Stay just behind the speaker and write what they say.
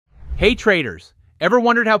Hey traders! Ever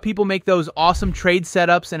wondered how people make those awesome trade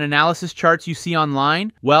setups and analysis charts you see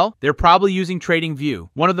online? Well, they're probably using TradingView,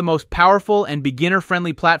 one of the most powerful and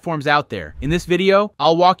beginner-friendly platforms out there. In this video,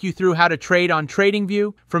 I'll walk you through how to trade on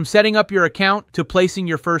TradingView, from setting up your account to placing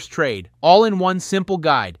your first trade, all in one simple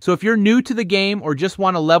guide. So if you're new to the game or just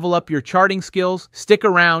want to level up your charting skills, stick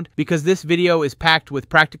around because this video is packed with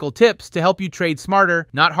practical tips to help you trade smarter,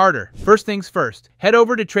 not harder. First things first, head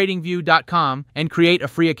over to TradingView.com and create a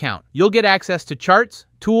free account. You'll get access to charts,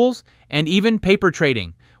 tools, and even paper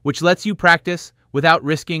trading, which lets you practice without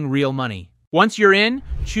risking real money. Once you're in,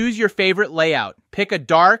 choose your favorite layout. Pick a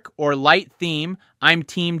dark or light theme, I'm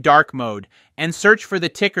Team Dark Mode, and search for the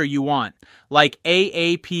ticker you want, like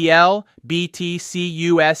AAPL,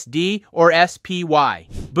 BTCUSD, or SPY.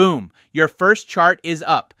 Boom, your first chart is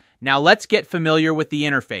up. Now let's get familiar with the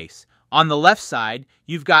interface. On the left side,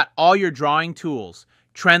 you've got all your drawing tools,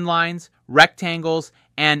 trend lines, rectangles,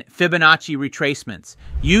 and Fibonacci retracements.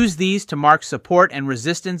 Use these to mark support and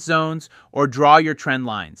resistance zones or draw your trend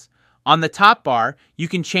lines. On the top bar, you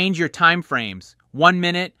can change your time frames, 1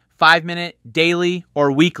 minute, 5 minute, daily,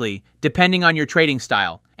 or weekly, depending on your trading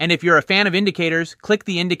style. And if you're a fan of indicators, click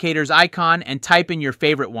the indicators icon and type in your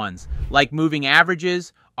favorite ones, like moving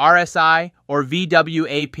averages, RSI, or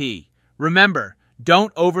VWAP. Remember,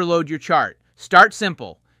 don't overload your chart. Start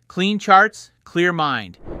simple. Clean charts, clear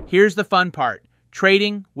mind. Here's the fun part.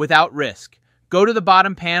 Trading without risk. Go to the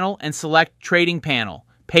bottom panel and select Trading Panel,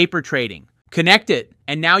 Paper Trading. Connect it,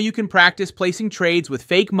 and now you can practice placing trades with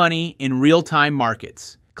fake money in real-time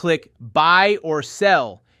markets. Click Buy or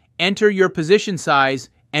Sell, enter your position size,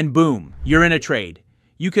 and boom, you're in a trade.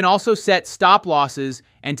 You can also set stop losses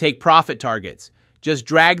and take profit targets. Just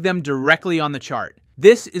drag them directly on the chart.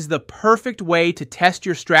 This is the perfect way to test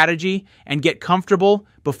your strategy and get comfortable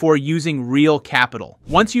before using real capital.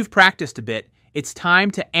 Once you've practiced a bit, it's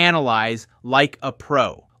time to analyze like a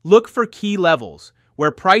pro. Look for key levels where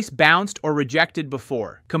price bounced or rejected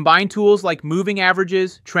before. Combine tools like moving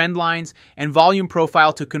averages, trend lines, and volume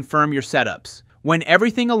profile to confirm your setups. When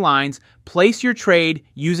everything aligns, place your trade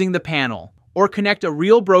using the panel, or connect a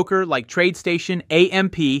real broker like TradeStation,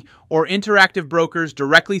 AMP, or interactive brokers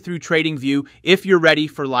directly through TradingView if you're ready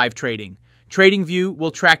for live trading. TradingView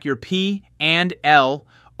will track your P and L,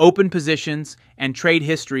 open positions, and trade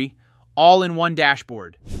history, all in one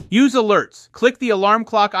dashboard. Use alerts. Click the alarm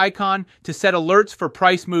clock icon to set alerts for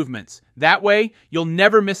price movements. That way, you'll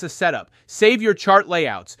never miss a setup. Save your chart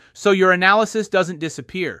layouts so your analysis doesn't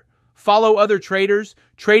disappear. Follow other traders.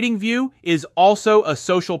 TradingView is also a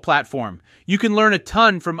social platform. You can learn a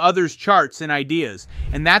ton from others' charts and ideas,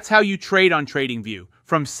 and that's how you trade on TradingView,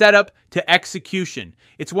 from setup to execution.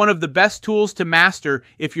 It's one of the best tools to master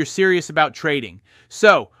if you're serious about trading.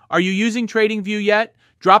 So, are you using TradingView yet?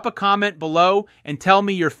 Drop a comment below and tell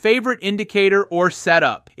me your favorite indicator or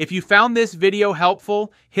setup. If you found this video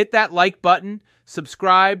helpful, hit that like button,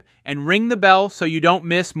 subscribe, and ring the bell so you don't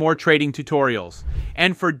miss more trading tutorials.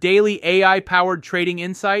 And for daily AI-powered trading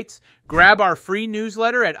insights, grab our free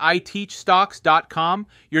newsletter at ITeachStocks.com.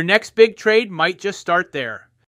 Your next big trade might just start there.